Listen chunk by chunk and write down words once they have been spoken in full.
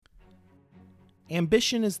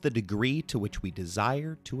Ambition is the degree to which we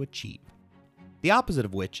desire to achieve, the opposite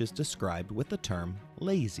of which is described with the term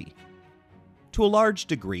lazy. To a large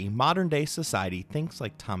degree, modern-day society thinks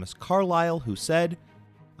like Thomas Carlyle, who said,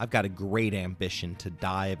 "I've got a great ambition to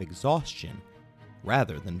die of exhaustion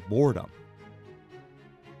rather than boredom."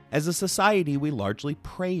 As a society, we largely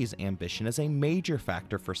praise ambition as a major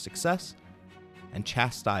factor for success and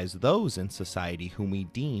chastise those in society whom we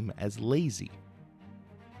deem as lazy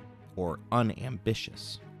or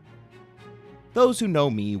unambitious. Those who know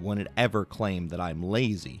me wouldn't ever claim that I'm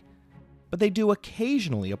lazy, but they do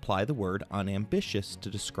occasionally apply the word unambitious to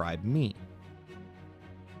describe me.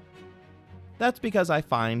 That's because I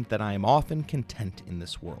find that I am often content in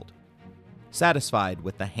this world, satisfied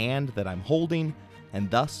with the hand that I'm holding, and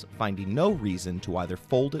thus finding no reason to either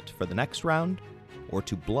fold it for the next round or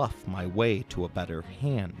to bluff my way to a better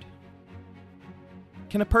hand.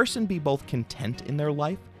 Can a person be both content in their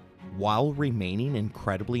life while remaining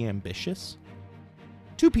incredibly ambitious?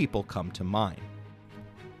 Two people come to mind.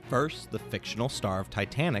 First, the fictional star of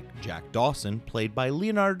Titanic, Jack Dawson, played by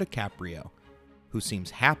Leonardo DiCaprio, who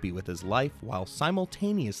seems happy with his life while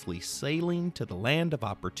simultaneously sailing to the land of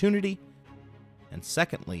opportunity. And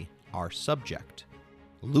secondly, our subject,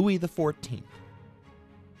 Louis XIV.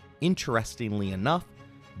 Interestingly enough,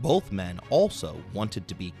 both men also wanted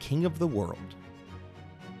to be king of the world.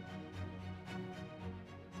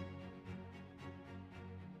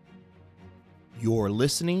 You're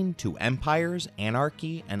listening to Empires,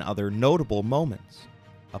 Anarchy, and Other Notable Moments,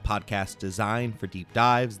 a podcast designed for deep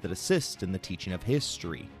dives that assist in the teaching of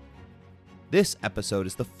history. This episode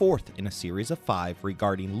is the fourth in a series of 5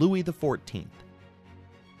 regarding Louis XIV,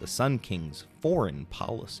 the Sun King's foreign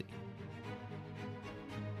policy.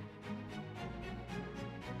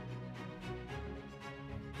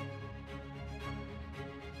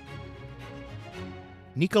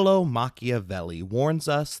 Niccolo Machiavelli warns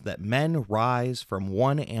us that men rise from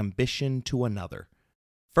one ambition to another.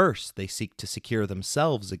 First, they seek to secure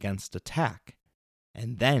themselves against attack,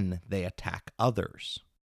 and then they attack others.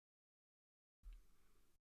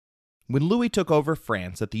 When Louis took over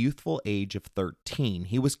France at the youthful age of 13,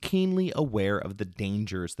 he was keenly aware of the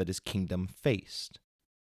dangers that his kingdom faced.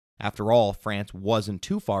 After all, France wasn't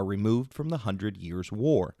too far removed from the 100 Years'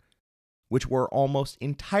 War, which were almost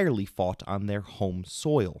entirely fought on their home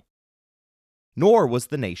soil. Nor was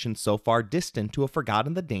the nation so far distant to have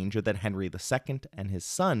forgotten the danger that Henry II and his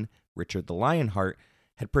son, Richard the Lionheart,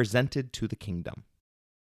 had presented to the kingdom.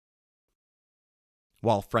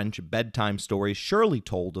 While French bedtime stories surely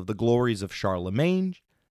told of the glories of Charlemagne,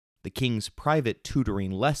 the king's private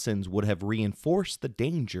tutoring lessons would have reinforced the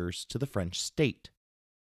dangers to the French state.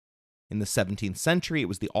 In the 17th century, it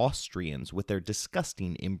was the Austrians, with their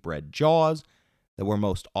disgusting inbred jaws, that were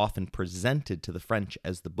most often presented to the French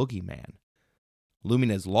as the boogeyman,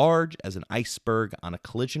 looming as large as an iceberg on a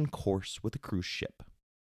collision course with a cruise ship.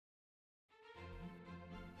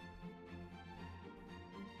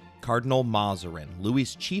 Cardinal Mazarin,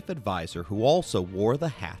 Louis's chief advisor, who also wore the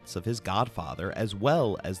hats of his godfather as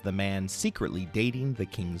well as the man secretly dating the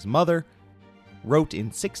king's mother, wrote in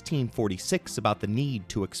 1646 about the need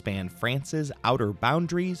to expand France's outer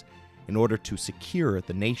boundaries in order to secure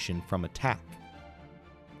the nation from attack.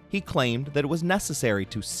 He claimed that it was necessary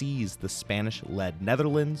to seize the Spanish-led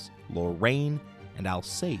Netherlands, Lorraine, and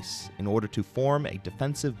Alsace in order to form a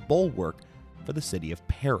defensive bulwark for the city of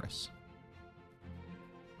Paris.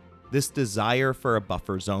 This desire for a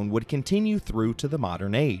buffer zone would continue through to the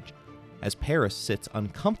modern age, as Paris sits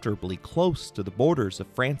uncomfortably close to the borders of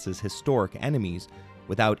France's historic enemies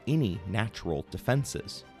without any natural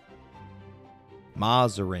defenses.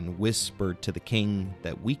 Mazarin whispered to the king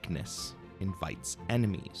that weakness invites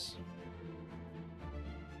enemies.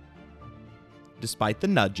 Despite the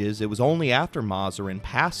nudges, it was only after Mazarin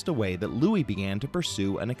passed away that Louis began to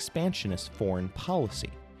pursue an expansionist foreign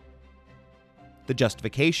policy. The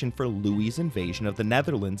justification for Louis's invasion of the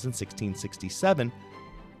Netherlands in 1667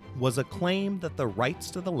 was a claim that the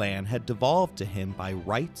rights to the land had devolved to him by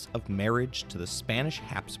rights of marriage to the Spanish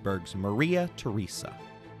Habsburgs Maria Theresa.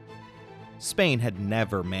 Spain had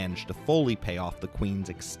never managed to fully pay off the Queen's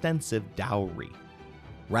extensive dowry.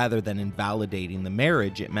 Rather than invalidating the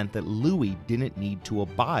marriage, it meant that Louis didn't need to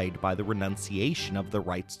abide by the renunciation of the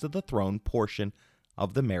rights to the throne portion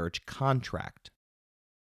of the marriage contract.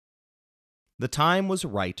 The time was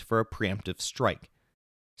right for a preemptive strike.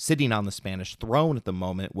 Sitting on the Spanish throne at the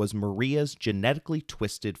moment was Maria's genetically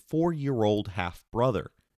twisted 4-year-old half-brother,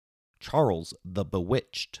 Charles the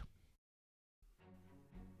Bewitched.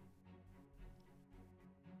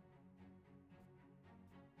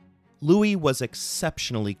 Louis was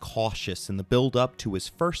exceptionally cautious in the build-up to his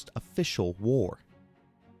first official war.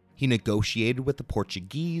 He negotiated with the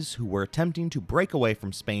Portuguese, who were attempting to break away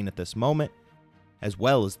from Spain at this moment, as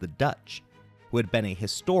well as the Dutch, who had been a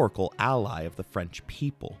historical ally of the French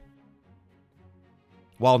people.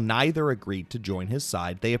 While neither agreed to join his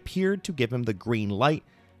side, they appeared to give him the green light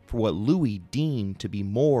for what Louis deemed to be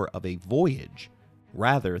more of a voyage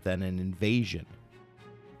rather than an invasion.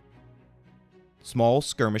 Small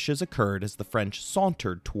skirmishes occurred as the French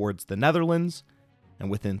sauntered towards the Netherlands, and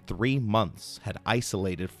within 3 months had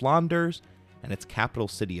isolated Flanders and its capital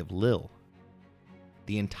city of Lille.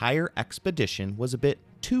 The entire expedition was a bit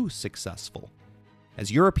too successful,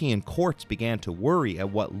 as European courts began to worry at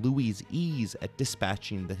what Louis's ease at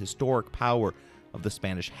dispatching the historic power of the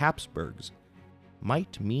Spanish Habsburgs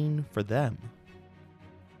might mean for them.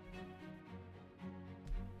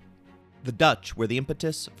 The Dutch were the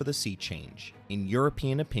impetus for the sea change, in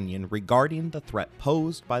European opinion, regarding the threat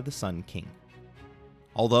posed by the Sun King.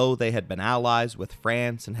 Although they had been allies with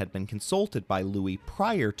France and had been consulted by Louis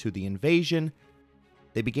prior to the invasion,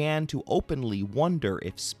 they began to openly wonder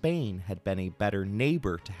if Spain had been a better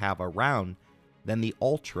neighbor to have around than the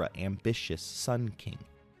ultra-ambitious Sun King.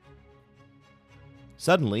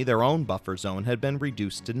 Suddenly, their own buffer zone had been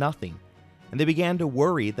reduced to nothing, and they began to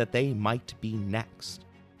worry that they might be next,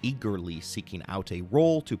 eagerly seeking out a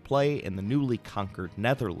role to play in the newly conquered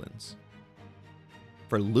Netherlands.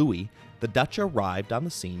 For Louis, the Dutch arrived on the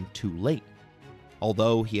scene too late.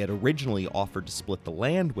 Although he had originally offered to split the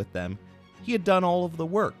land with them, he had done all of the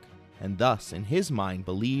work, and thus in his mind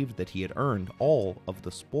believed that he had earned all of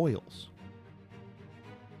the spoils.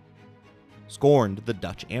 Scorned, the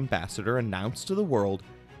Dutch ambassador announced to the world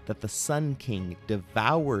that the Sun King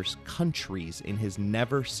devours countries in his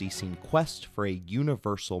never-ceasing quest for a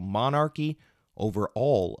universal monarchy over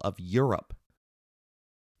all of Europe.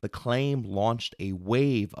 The claim launched a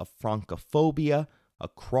wave of Francophobia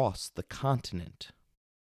across the continent.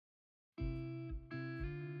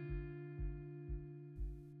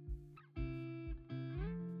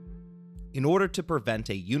 In order to prevent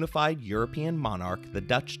a unified European monarch, the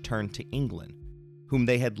Dutch turned to England, whom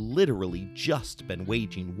they had literally just been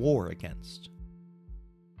waging war against.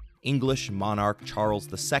 English monarch Charles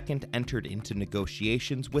II entered into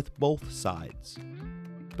negotiations with both sides,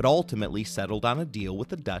 but ultimately settled on a deal with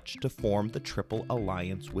the Dutch to form the Triple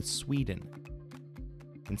Alliance with Sweden.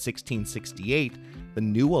 In 1668, the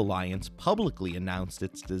new alliance publicly announced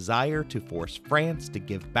its desire to force France to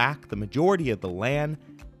give back the majority of the land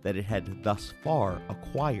that it had thus far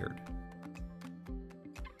acquired.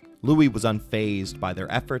 Louis was unfazed by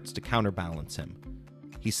their efforts to counterbalance him.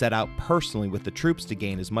 He set out personally with the troops to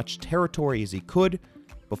gain as much territory as he could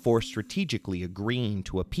before strategically agreeing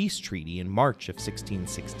to a peace treaty in March of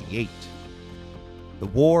 1668. The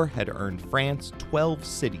war had earned France 12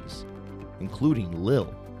 cities, including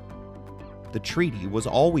Lille. The treaty was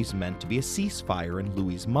always meant to be a ceasefire in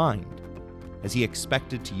Louis's mind, as he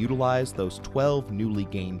expected to utilize those 12 newly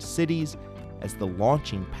gained cities as the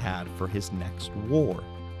launching pad for his next war,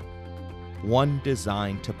 one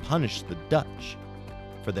designed to punish the Dutch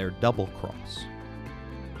for their double cross.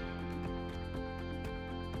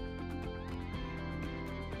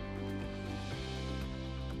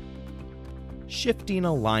 Shifting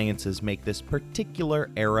alliances make this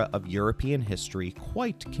particular era of European history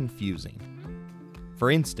quite confusing. For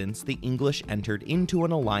instance, the English entered into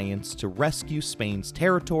an alliance to rescue Spain's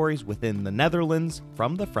territories within the Netherlands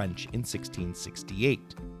from the French in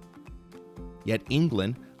 1668. Yet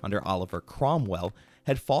England, under Oliver Cromwell,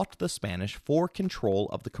 had fought the Spanish for control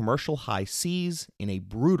of the commercial high seas in a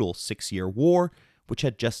brutal 6-year war, which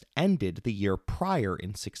had just ended the year prior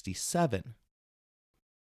in 67.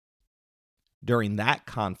 During that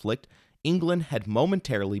conflict, England had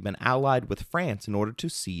momentarily been allied with France in order to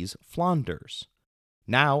seize Flanders.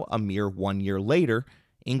 Now, a mere 1 year later,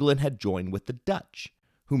 England had joined with the Dutch,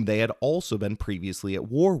 whom they had also been previously at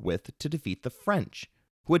war with to defeat the French,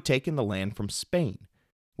 who had taken the land from Spain,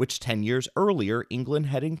 which 10 years earlier England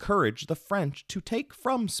had encouraged the French to take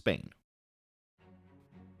from Spain.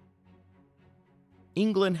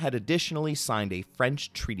 England had additionally signed a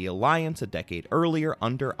French treaty alliance a decade earlier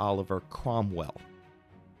under Oliver Cromwell.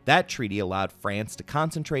 That treaty allowed France to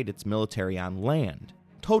concentrate its military on land,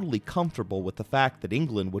 totally comfortable with the fact that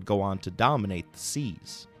England would go on to dominate the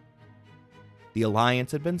seas. The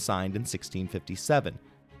alliance had been signed in 1657,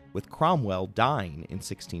 with Cromwell dying in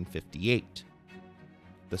 1658.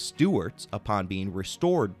 The Stuarts, upon being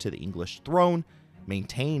restored to the English throne,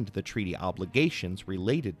 maintained the treaty obligations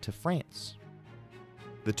related to France.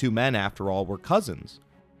 The two men, after all, were cousins,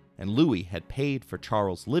 and Louis had paid for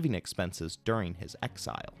Charles' living expenses during his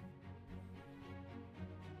exile.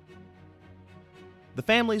 The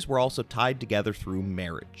families were also tied together through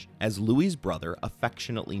marriage, as Louis's brother,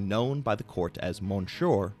 affectionately known by the court as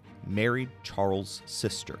Monsieur, married Charles'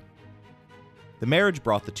 sister. The marriage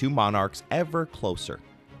brought the two monarchs ever closer,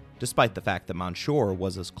 despite the fact that Monsieur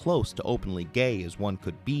was as close to openly gay as one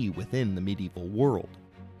could be within the medieval world.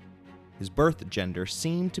 His birth gender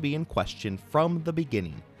seemed to be in question from the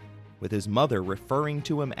beginning, with his mother referring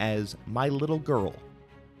to him as "my little girl,"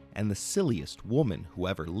 and the silliest woman who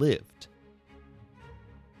ever lived.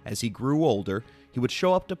 As he grew older, he would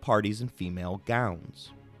show up to parties in female gowns.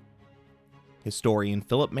 Historian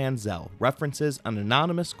Philip Mansell references an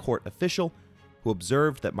anonymous court official who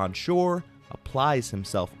observed that Monsieur applies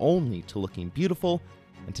himself only to looking beautiful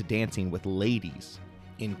and to dancing with ladies,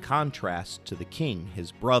 in contrast to the king,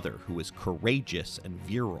 his brother, who is courageous and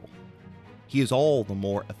virile. He is all the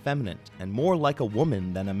more effeminate and more like a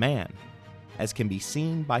woman than a man, as can be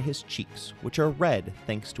seen by his cheeks, which are red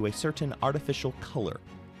thanks to a certain artificial color,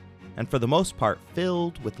 and for the most part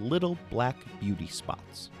filled with little black beauty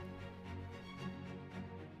spots.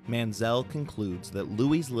 Mansell concludes that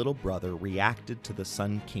Louis's little brother reacted to the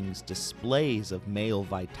Sun King's displays of male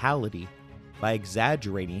vitality by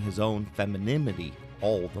exaggerating his own femininity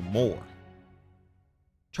all the more.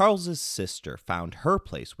 Charles's sister found her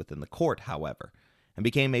place within the court, however, and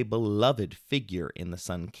became a beloved figure in the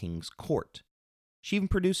Sun King's court. She even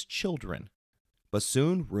produced children, but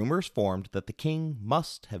soon rumors formed that the king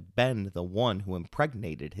must have been the one who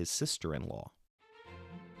impregnated his sister-in-law.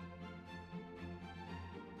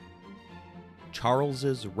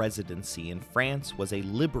 Charles's residency in France was a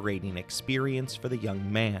liberating experience for the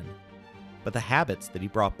young man, but the habits that he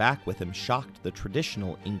brought back with him shocked the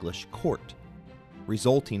traditional English court,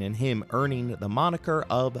 resulting in him earning the moniker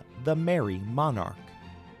of the Merry Monarch.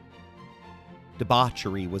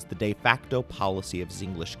 Debauchery was the de facto policy of his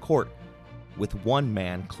English court, with one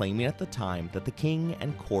man claiming at the time that the king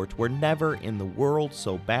and court were never in the world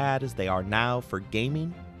so bad as they are now for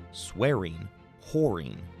gaming, swearing,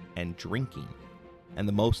 whoring, and drinking, and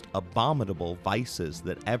the most abominable vices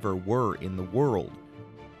that ever were in the world,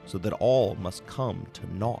 so that all must come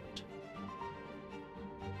to naught.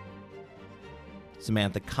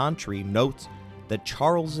 Samantha Contry notes that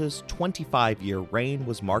Charles's 25-year reign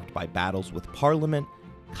was marked by battles with Parliament,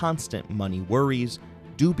 constant money worries,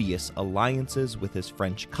 dubious alliances with his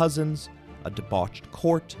French cousins, a debauched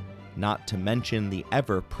court, not to mention the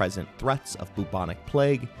ever-present threats of bubonic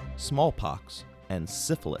plague, smallpox, and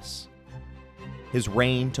syphilis. His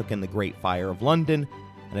reign took in the Great Fire of London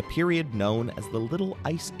and a period known as the Little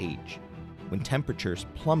Ice Age, when temperatures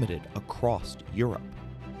plummeted across Europe.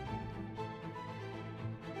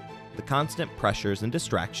 The constant pressures and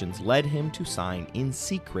distractions led him to sign in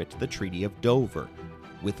secret the Treaty of Dover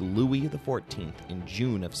with Louis XIV in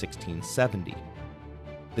June of 1670.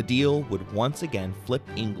 The deal would once again flip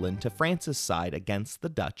England to France's side against the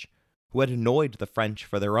Dutch, who had annoyed the French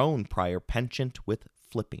for their own prior penchant with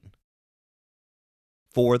flipping.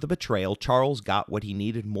 For the betrayal, Charles got what he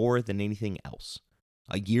needed more than anything else: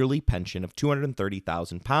 a yearly pension of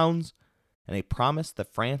 £230,000 and a promise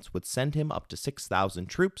that France would send him up to 6,000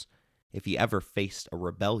 troops if he ever faced a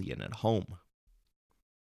rebellion at home.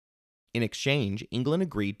 In exchange, England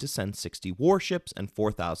agreed to send 60 warships and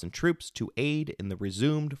 4,000 troops to aid in the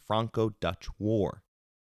resumed Franco-Dutch War.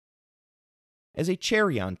 As a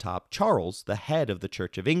cherry on top, Charles, the head of the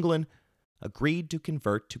Church of England, agreed to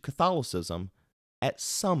convert to Catholicism at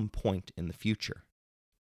some point in the future.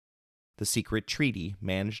 The secret treaty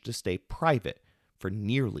managed to stay private for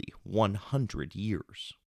nearly 100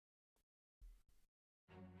 years.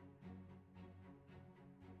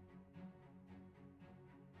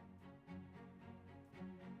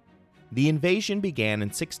 The invasion began in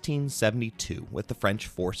 1672 with the French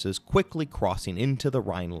forces quickly crossing into the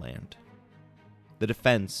Rhineland. The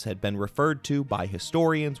defense had been referred to by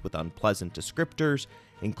historians with unpleasant descriptors,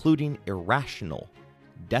 including irrational,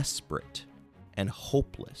 desperate, and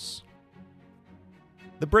hopeless.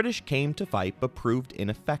 The British came to fight but proved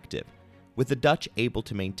ineffective, with the Dutch able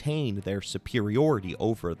to maintain their superiority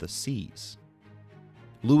over the seas.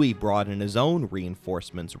 Louis brought in his own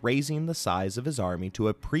reinforcements, raising the size of his army to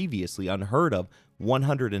a previously unheard of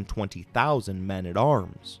 120,000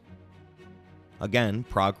 men-at-arms. Again,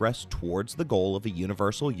 progress towards the goal of a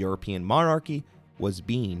universal European monarchy was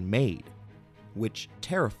being made, which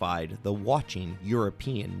terrified the watching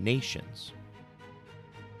European nations.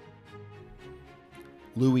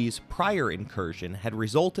 Louis's prior incursion had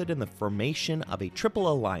resulted in the formation of a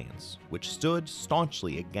triple alliance, which stood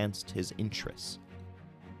staunchly against his interests.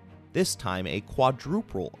 This time, a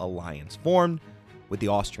quadruple alliance formed, with the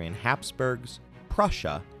Austrian Habsburgs,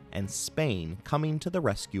 Prussia, and Spain coming to the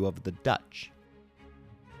rescue of the Dutch.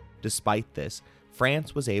 Despite this,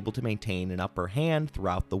 France was able to maintain an upper hand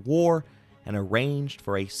throughout the war and arranged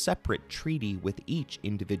for a separate treaty with each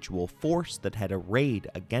individual force that had arrayed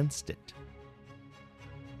against it.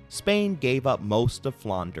 Spain gave up most of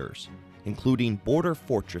Flanders, including border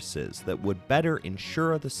fortresses that would better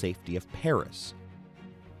ensure the safety of Paris.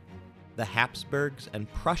 The Habsburgs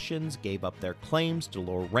and Prussians gave up their claims to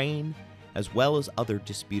Lorraine, as well as other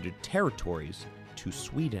disputed territories, to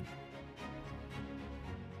Sweden.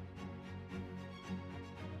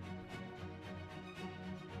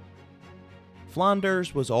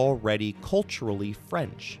 Flanders was already culturally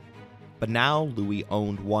French, but now Louis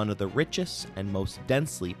owned one of the richest and most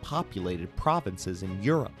densely populated provinces in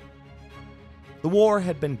Europe. The war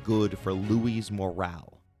had been good for Louis's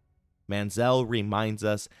morale. Manzel reminds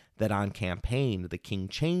us that on campaign the king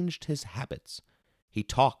changed his habits. He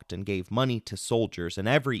talked and gave money to soldiers, and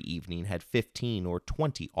every evening had 15 or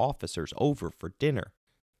 20 officers over for dinner.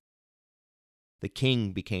 The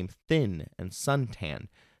king became thin and suntan,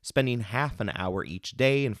 spending half an hour each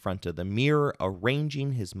day in front of the mirror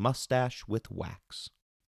arranging his mustache with wax.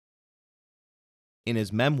 In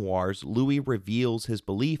his memoirs, Louis reveals his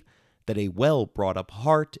belief that a well-brought-up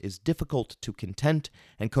heart is difficult to content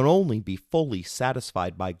and can only be fully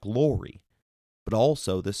satisfied by glory, but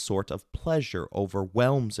also this sort of pleasure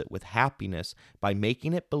overwhelms it with happiness by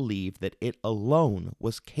making it believe that it alone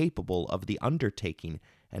was capable of the undertaking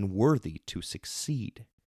and worthy to succeed.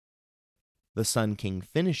 The Sun King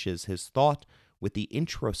finishes his thought with the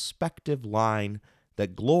introspective line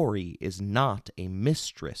that glory is not a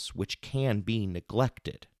mistress which can be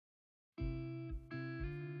neglected.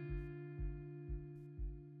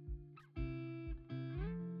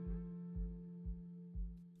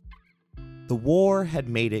 The war had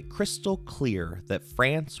made it crystal clear that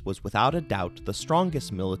France was without a doubt the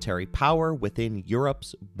strongest military power within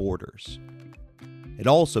Europe's borders. It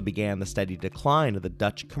also began the steady decline of the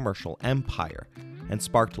Dutch commercial empire and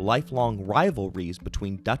sparked lifelong rivalries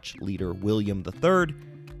between Dutch leader William III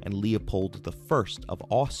and Leopold I of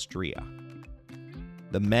Austria.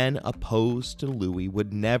 The men opposed to Louis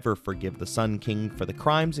would never forgive the Sun King for the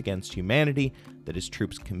crimes against humanity that his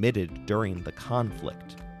troops committed during the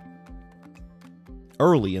conflict.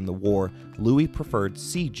 Early in the war, Louis preferred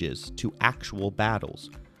sieges to actual battles,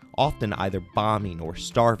 often either bombing or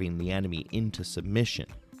starving the enemy into submission.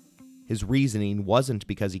 His reasoning wasn't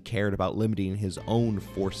because he cared about limiting his own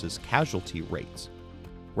force's casualty rates.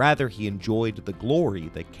 Rather, he enjoyed the glory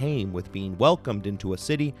that came with being welcomed into a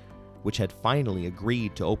city which had finally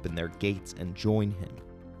agreed to open their gates and join him.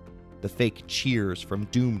 The fake cheers from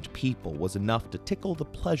doomed people was enough to tickle the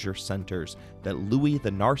pleasure centers that Louis the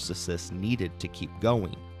Narcissist needed to keep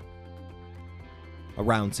going.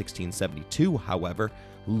 Around 1672, however,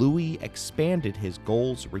 Louis expanded his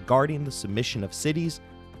goals regarding the submission of cities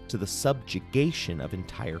to the subjugation of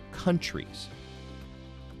entire countries.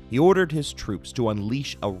 He ordered his troops to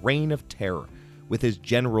unleash a reign of terror, with his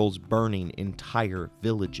generals burning entire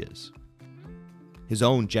villages. His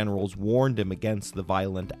own generals warned him against the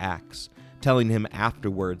violent acts, telling him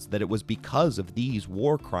afterwards that it was because of these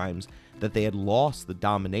war crimes that they had lost the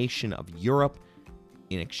domination of Europe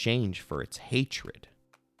in exchange for its hatred.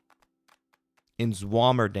 In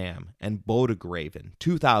Zwammerdam and Bodegraven,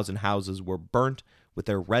 2,000 houses were burnt, with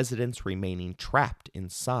their residents remaining trapped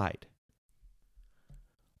inside.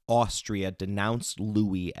 Austria denounced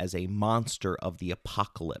Louis as a monster of the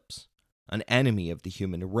apocalypse, an enemy of the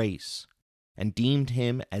human race, and deemed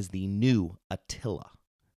him as the new Attila.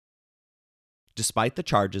 Despite the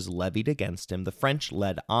charges levied against him, the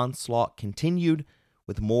French-led onslaught continued,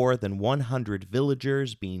 with more than 100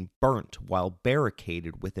 villagers being burnt while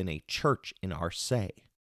barricaded within a church in Arces.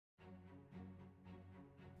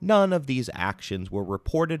 None of these actions were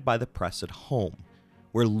reported by the press at home,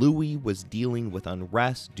 where Louis was dealing with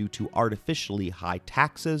unrest due to artificially high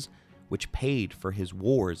taxes which paid for his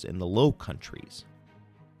wars in the Low Countries.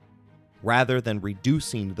 Rather than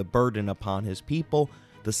reducing the burden upon his people,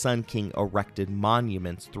 the Sun King erected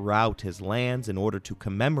monuments throughout his lands in order to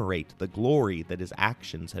commemorate the glory that his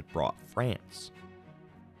actions had brought France.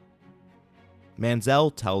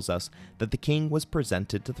 Manzel tells us that the king was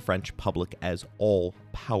presented to the French public as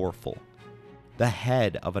all-powerful, the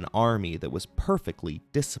head of an army that was perfectly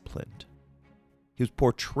disciplined. He was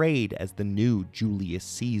portrayed as the new Julius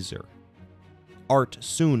Caesar. Art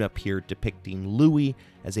soon appeared depicting Louis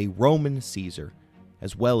as a Roman Caesar,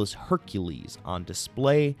 as well as Hercules on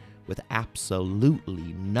display with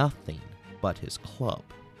absolutely nothing but his club.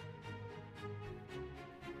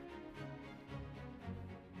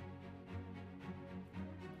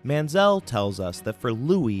 Manzel tells us that for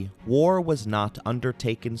Louis, war was not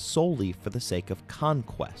undertaken solely for the sake of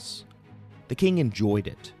conquests. The king enjoyed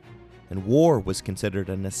it, and war was considered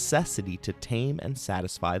a necessity to tame and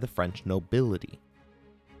satisfy the French nobility.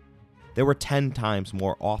 There were 10 times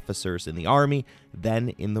more officers in the army than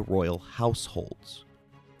in the royal households.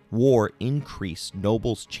 War increased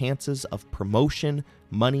nobles' chances of promotion,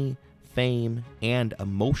 money, fame, and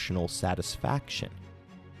emotional satisfaction.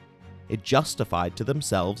 It justified to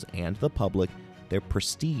themselves and the public their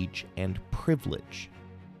prestige and privilege.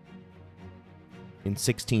 In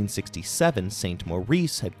 1667, Saint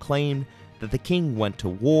Maurice had claimed that the king went to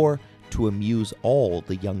war to amuse all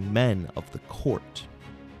the young men of the court.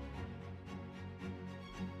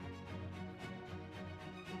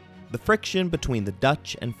 The friction between the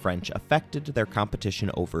Dutch and French affected their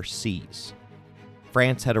competition overseas.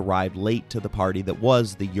 France had arrived late to the party that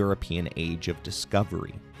was the European Age of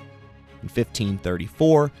Discovery. In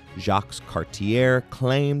 1534, Jacques Cartier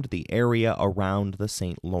claimed the area around the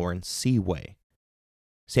St. Lawrence Seaway.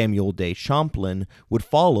 Samuel de Champlain would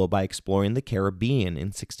follow by exploring the Caribbean in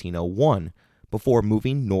 1601, before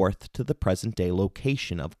moving north to the present-day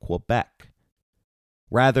location of Quebec.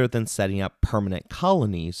 Rather than setting up permanent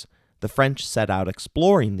colonies, the French set out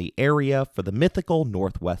exploring the area for the mythical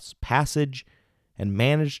Northwest Passage and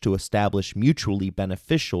managed to establish mutually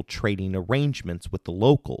beneficial trading arrangements with the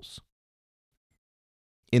locals.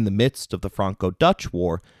 In the midst of the Franco-Dutch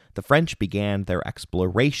War, the French began their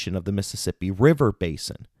exploration of the Mississippi River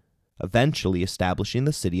basin, eventually establishing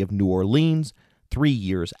the city of New Orleans 3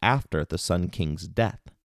 years after the Sun King's death.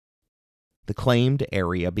 The claimed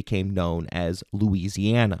area became known as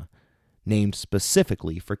Louisiana, named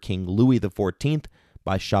specifically for King Louis XIV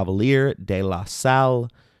by Chevalier de la Salle,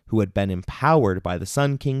 who had been empowered by the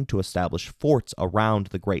Sun King to establish forts around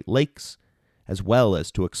the Great Lakes, as well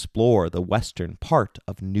as to explore the western part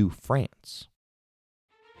of New France.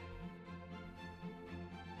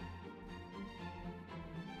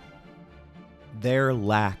 Their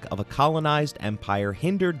lack of a colonized empire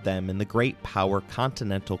hindered them in the great power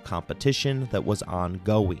continental competition that was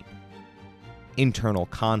ongoing. Internal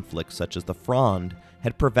conflicts such as the Fronde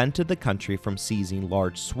had prevented the country from seizing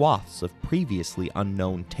large swaths of previously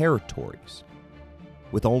unknown territories.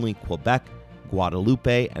 With only Quebec,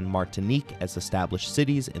 Guadeloupe, and Martinique as established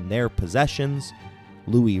cities in their possessions,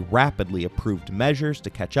 Louis rapidly approved measures to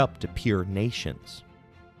catch up to peer nations.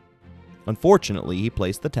 Unfortunately, he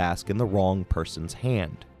placed the task in the wrong person's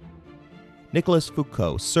hand. Nicolas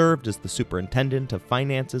Foucault served as the superintendent of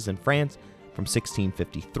finances in France from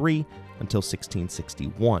 1653 until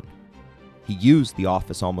 1661. He used the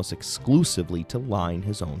office almost exclusively to line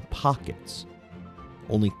his own pockets.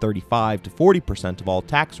 Only 35 to 40% of all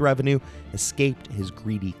tax revenue escaped his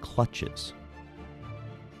greedy clutches.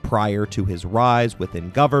 Prior to his rise within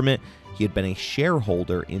government, he had been a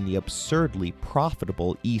shareholder in the absurdly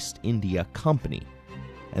profitable East India Company,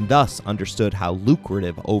 and thus understood how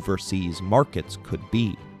lucrative overseas markets could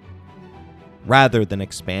be. Rather than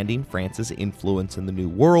expanding France's influence in the New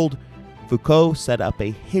World, Foucault set up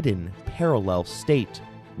a hidden parallel state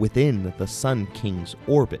within the Sun King's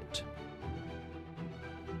orbit.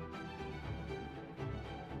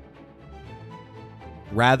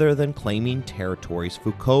 Rather than claiming territories,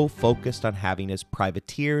 Foucault focused on having his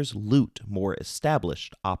privateers loot more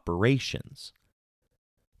established operations.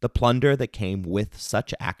 The plunder that came with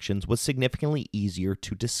such actions was significantly easier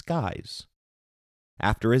to disguise.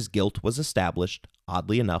 After his guilt was established,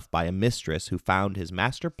 oddly enough by a mistress who found his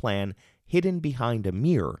master plan hidden behind a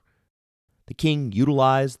mirror, the king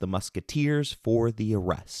utilized the musketeers for the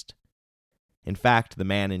arrest. In fact, the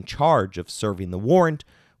man in charge of serving the warrant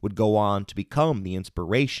would go on to become the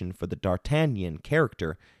inspiration for the D'Artagnan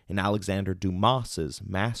character in Alexandre Dumas's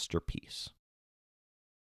masterpiece.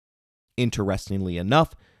 Interestingly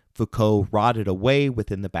enough, Foucault rotted away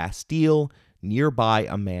within the Bastille, nearby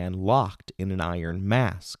a man locked in an iron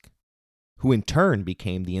mask, who in turn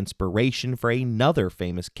became the inspiration for another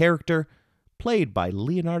famous character, played by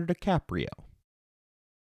Leonardo DiCaprio.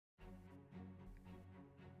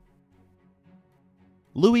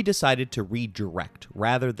 Louis decided to redirect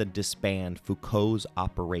rather than disband Foucault's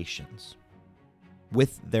operations.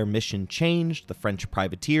 With their mission changed, the French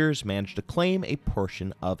privateers managed to claim a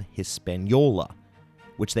portion of Hispaniola,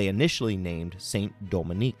 which they initially named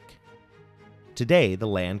Saint-Dominique. Today, the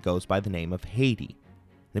land goes by the name of Haiti,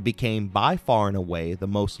 and it became by far and away the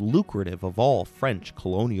most lucrative of all French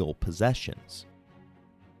colonial possessions.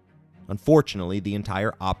 Unfortunately, the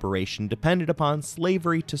entire operation depended upon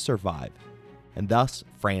slavery to survive, and thus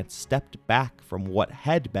France stepped back from what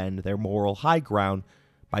had been their moral high ground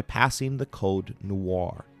by passing the Code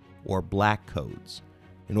Noir, or Black Codes,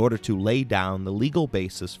 in order to lay down the legal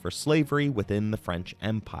basis for slavery within the French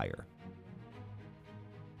Empire.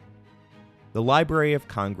 The Library of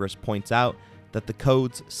Congress points out that the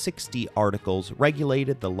Code's 60 articles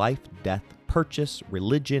regulated the life, death, purchase,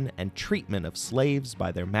 religion, and treatment of slaves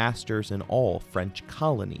by their masters in all French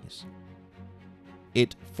colonies.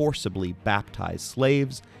 It forcibly baptized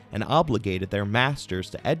slaves and obligated their masters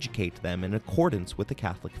to educate them in accordance with the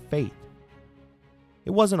Catholic faith.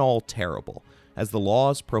 It wasn't all terrible, as the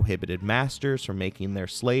laws prohibited masters from making their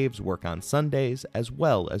slaves work on Sundays as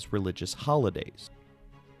well as religious holidays.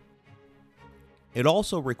 It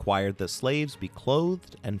also required that slaves be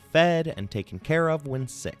clothed and fed and taken care of when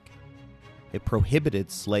sick. It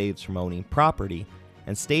prohibited slaves from owning property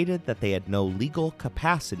and stated that they had no legal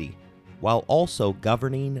capacity, while also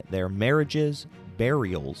governing their marriages,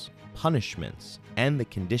 burials, punishments, and the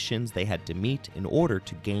conditions they had to meet in order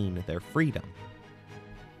to gain their freedom.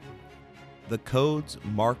 The codes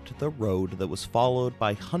marked the road that was followed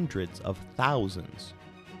by hundreds of thousands,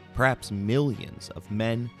 perhaps millions of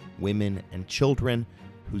men, women, and children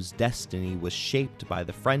whose destiny was shaped by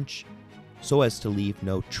the French so as to leave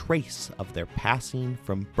no trace of their passing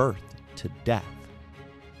from birth to death.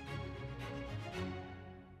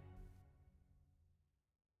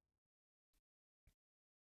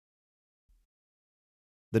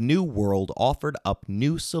 The New World offered up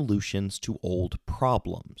new solutions to old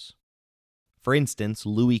problems. For instance,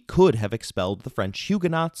 Louis could have expelled the French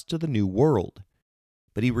Huguenots to the New World,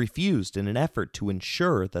 but he refused in an effort to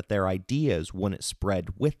ensure that their ideas wouldn't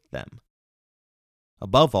spread with them.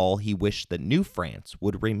 Above all, he wished that New France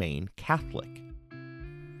would remain Catholic.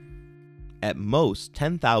 At most,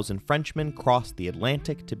 10,000 Frenchmen crossed the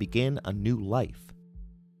Atlantic to begin a new life.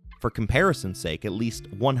 For comparison's sake, at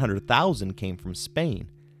least 100,000 came from Spain,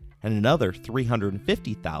 and another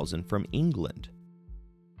 350,000 from England.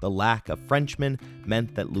 The lack of Frenchmen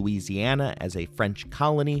meant that Louisiana as a French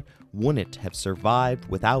colony wouldn't have survived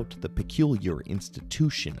without the peculiar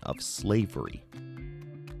institution of slavery.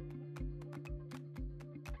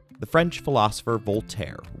 The French philosopher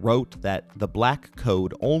Voltaire wrote that the Black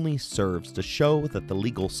Code only serves to show that the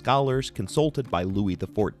legal scholars consulted by Louis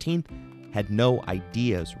XIV had no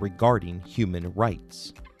ideas regarding human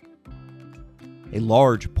rights. A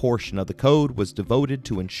large portion of the code was devoted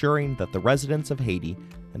to ensuring that the residents of Haiti,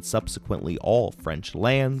 and subsequently all French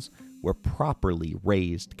lands, were properly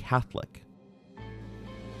raised Catholic.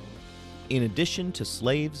 In addition to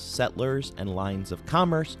slaves, settlers, and lines of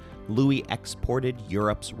commerce, Louis exported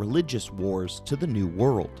Europe's religious wars to the New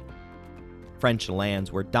World. French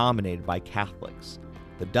lands were dominated by Catholics.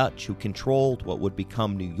 The Dutch, who controlled what would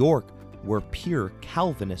become New York, were pure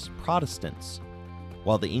Calvinist Protestants,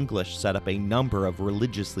 while the English set up a number of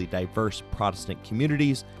religiously diverse Protestant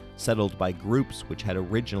communities settled by groups which had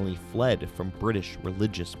originally fled from British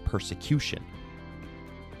religious persecution.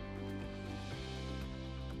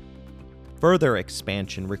 Further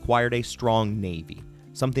expansion required a strong navy,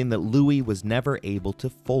 something that Louis was never able to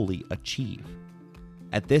fully achieve.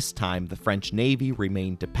 At this time, the French navy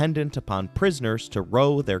remained dependent upon prisoners to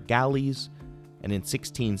row their galleys, and in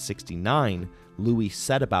 1669, Louis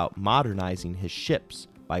set about modernizing his ships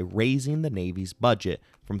by raising the navy's budget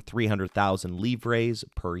from 300,000 livres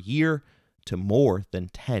per year to more than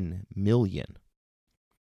 10 million.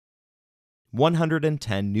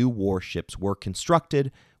 110 new warships were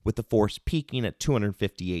constructed, with the force peaking at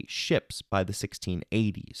 258 ships by the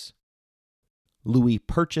 1680s. Louis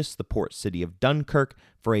purchased the port city of Dunkirk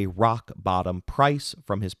for a rock-bottom price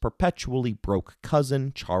from his perpetually broke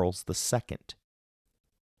cousin, Charles II.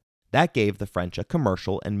 That gave the French a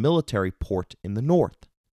commercial and military port in the north.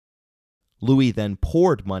 Louis then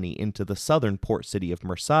poured money into the southern port city of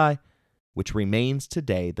Marseille, which remains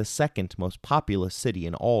today the second most populous city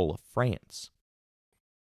in all of France.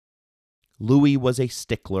 Louis was a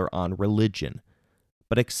stickler on religion,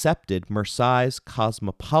 but accepted Marseille's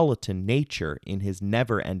cosmopolitan nature in his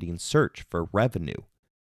never-ending search for revenue.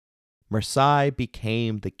 Marseille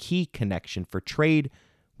became the key connection for trade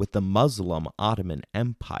with the Muslim Ottoman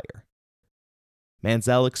Empire.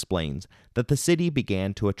 Manzel explains that the city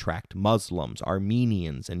began to attract Muslims,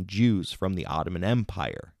 Armenians, and Jews from the Ottoman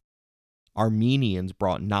Empire. Armenians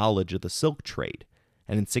brought knowledge of the silk trade,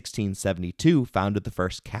 and in 1672 founded the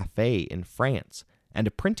first café in France and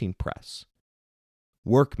a printing press.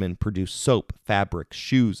 Workmen produced soap, fabrics,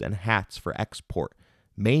 shoes, and hats for export,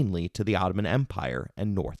 mainly to the Ottoman Empire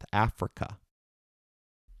and North Africa.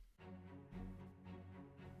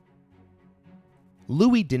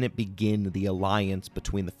 Louis didn't begin the alliance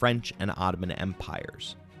between the French and Ottoman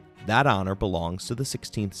empires. That honor belongs to the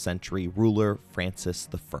 16th century ruler Francis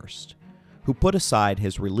I, who put aside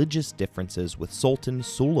his religious differences with Sultan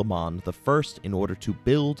Suleiman I in order to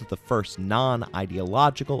build the first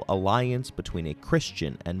non-ideological alliance between a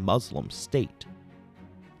Christian and Muslim state.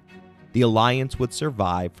 The alliance would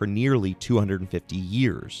survive for nearly 250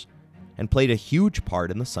 years, and played a huge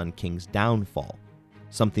part in the Sun King's downfall,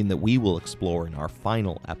 something that we will explore in our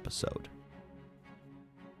final episode.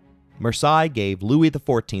 Versailles gave Louis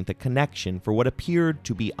XIV a connection for what appeared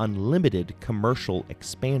to be unlimited commercial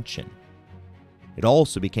expansion. It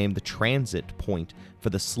also became the transit point for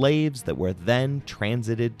the slaves that were then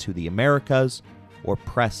transited to the Americas or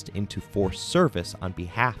pressed into forced service on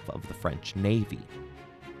behalf of the French Navy.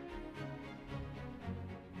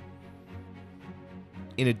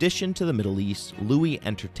 In addition to the Middle East, Louis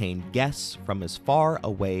entertained guests from as far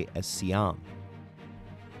away as Siam.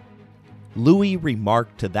 Louis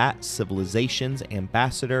remarked to that civilization's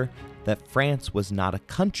ambassador that France was not a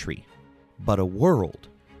country, but a world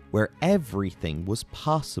where everything was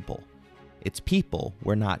possible. Its people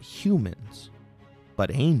were not humans,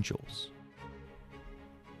 but angels.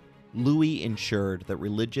 Louis ensured that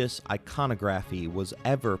religious iconography was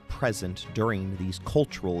ever present during these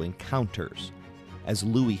cultural encounters, as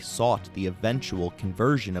Louis sought the eventual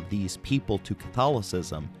conversion of these people to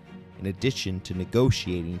Catholicism, in addition to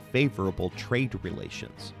negotiating favorable trade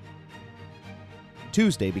relations.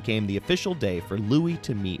 Tuesday became the official day for Louis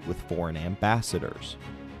to meet with foreign ambassadors.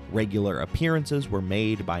 Regular appearances were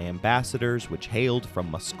made by ambassadors which hailed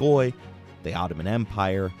from Muscoi, the Ottoman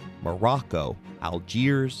Empire, Morocco,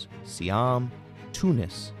 Algiers, Siam,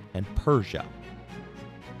 Tunis, and Persia.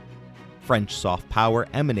 French soft power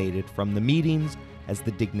emanated from the meetings as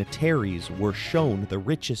the dignitaries were shown the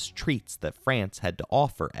richest treats that France had to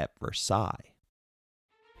offer at Versailles.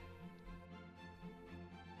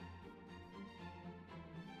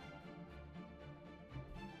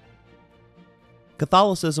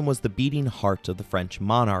 Catholicism was the beating heart of the French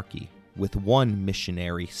monarchy, with one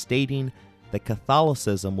missionary stating that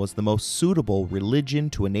Catholicism was the most suitable religion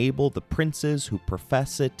to enable the princes who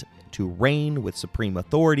profess it to reign with supreme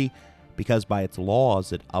authority, because by its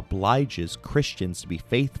laws it obliges Christians to be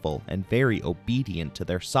faithful and very obedient to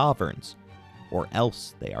their sovereigns, or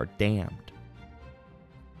else they are damned.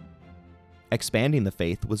 Expanding the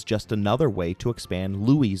faith was just another way to expand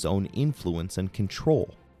Louis's own influence and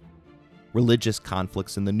control. Religious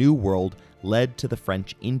conflicts in the New World led to the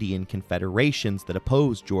French Indian confederations that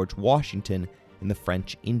opposed George Washington in the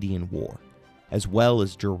French Indian War, as well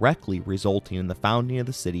as directly resulting in the founding of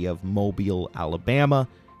the city of Mobile, Alabama,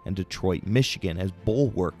 and Detroit, Michigan as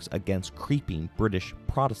bulwarks against creeping British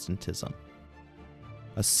Protestantism.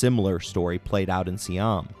 A similar story played out in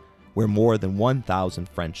Siam, where more than 1,000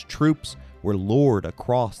 French troops were lured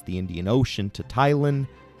across the Indian Ocean to Thailand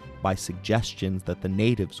by suggestions that the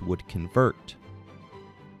natives would convert.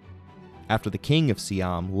 After the king of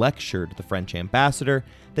Siam lectured the French ambassador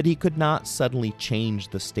that he could not suddenly change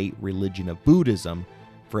the state religion of Buddhism,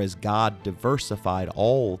 for as God diversified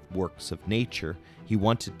all works of nature, he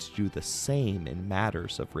wanted to do the same in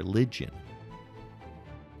matters of religion.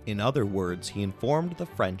 In other words, he informed the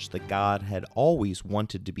French that God had always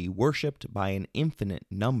wanted to be worshipped by an infinite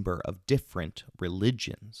number of different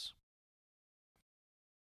religions.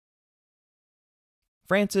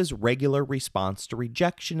 France's regular response to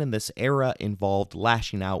rejection in this era involved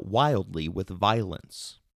lashing out wildly with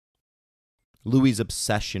violence. Louis's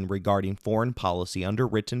obsession regarding foreign policy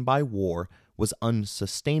underwritten by war was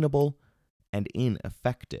unsustainable and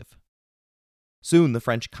ineffective. Soon the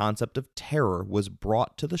French concept of terror was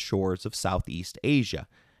brought to the shores of Southeast Asia,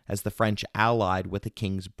 as the French allied with the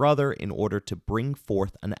king's brother in order to bring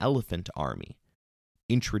forth an elephant army,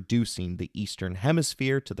 introducing the Eastern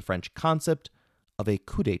Hemisphere to the French concept of a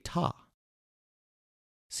coup d'etat.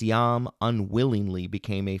 Siam unwillingly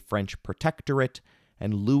became a French protectorate,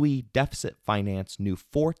 and Louis deficit-financed new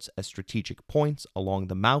forts as strategic points along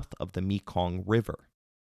the mouth of the Mekong River.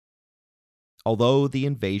 Although the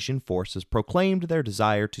invasion forces proclaimed their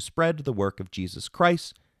desire to spread the work of Jesus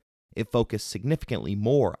Christ, it focused significantly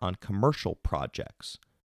more on commercial projects,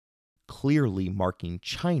 clearly marking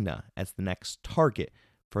China as the next target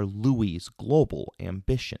for Louis's global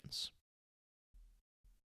ambitions.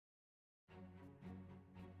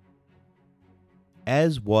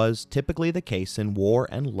 As was typically the case in war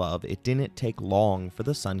and love, it didn't take long for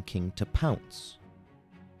the Sun King to pounce.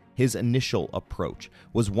 His initial approach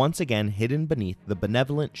was once again hidden beneath the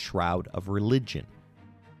benevolent shroud of religion,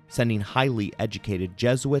 sending highly educated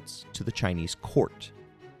Jesuits to the Chinese court.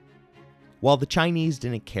 While the Chinese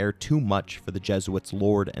didn't care too much for the Jesuits'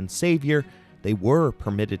 Lord and Savior, they were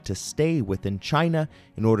permitted to stay within China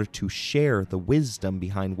in order to share the wisdom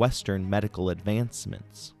behind Western medical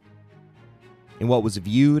advancements. In what was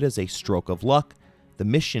viewed as a stroke of luck, the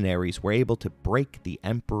missionaries were able to break the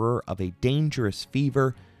emperor of a dangerous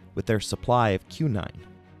fever with their supply of quinine.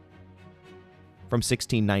 From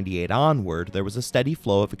 1698 onward, there was a steady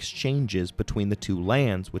flow of exchanges between the two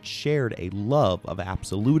lands which shared a love of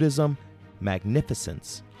absolutism,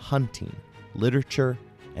 magnificence, hunting, literature,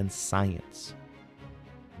 and science.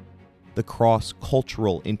 The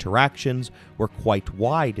cross-cultural interactions were quite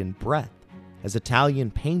wide in breadth, as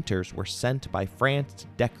Italian painters were sent by France to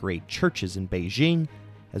decorate churches in Beijing,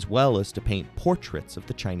 as well as to paint portraits of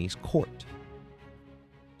the Chinese court.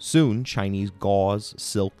 Soon, Chinese gauze,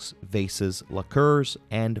 silks, vases, lacquers,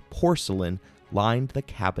 and porcelain lined the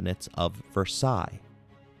cabinets of Versailles.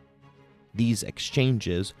 These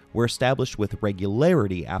exchanges were established with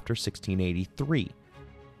regularity after 1683,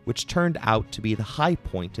 which turned out to be the high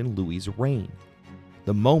point in Louis's reign,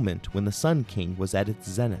 the moment when the Sun King was at its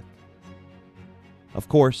zenith. Of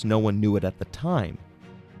course, no one knew it at the time,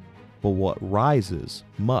 but what rises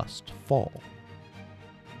must fall.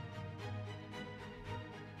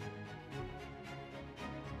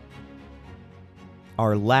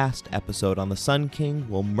 Our last episode on the Sun King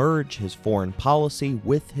will merge his foreign policy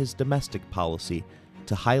with his domestic policy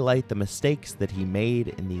to highlight the mistakes that he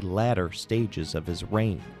made in the latter stages of his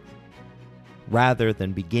reign. Rather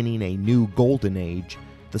than beginning a new golden age,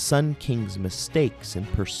 the Sun King's mistakes in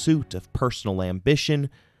pursuit of personal ambition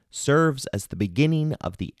serves as the beginning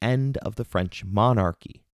of the end of the French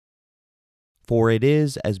monarchy. For it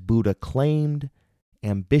is, as Buddha claimed,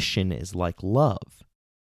 ambition is like love,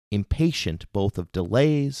 impatient both of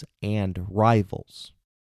delays and rivals.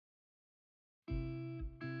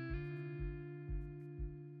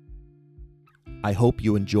 I hope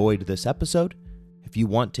you enjoyed this episode. If you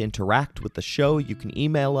want to interact with the show, you can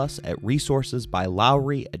email us at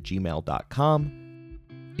resourcesbylowry@gmail.com.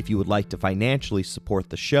 If you would like to financially support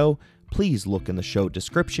the show, please look in the show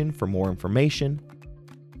description for more information.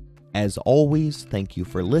 As always, thank you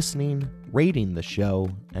for listening, rating the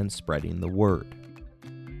show, and spreading the word.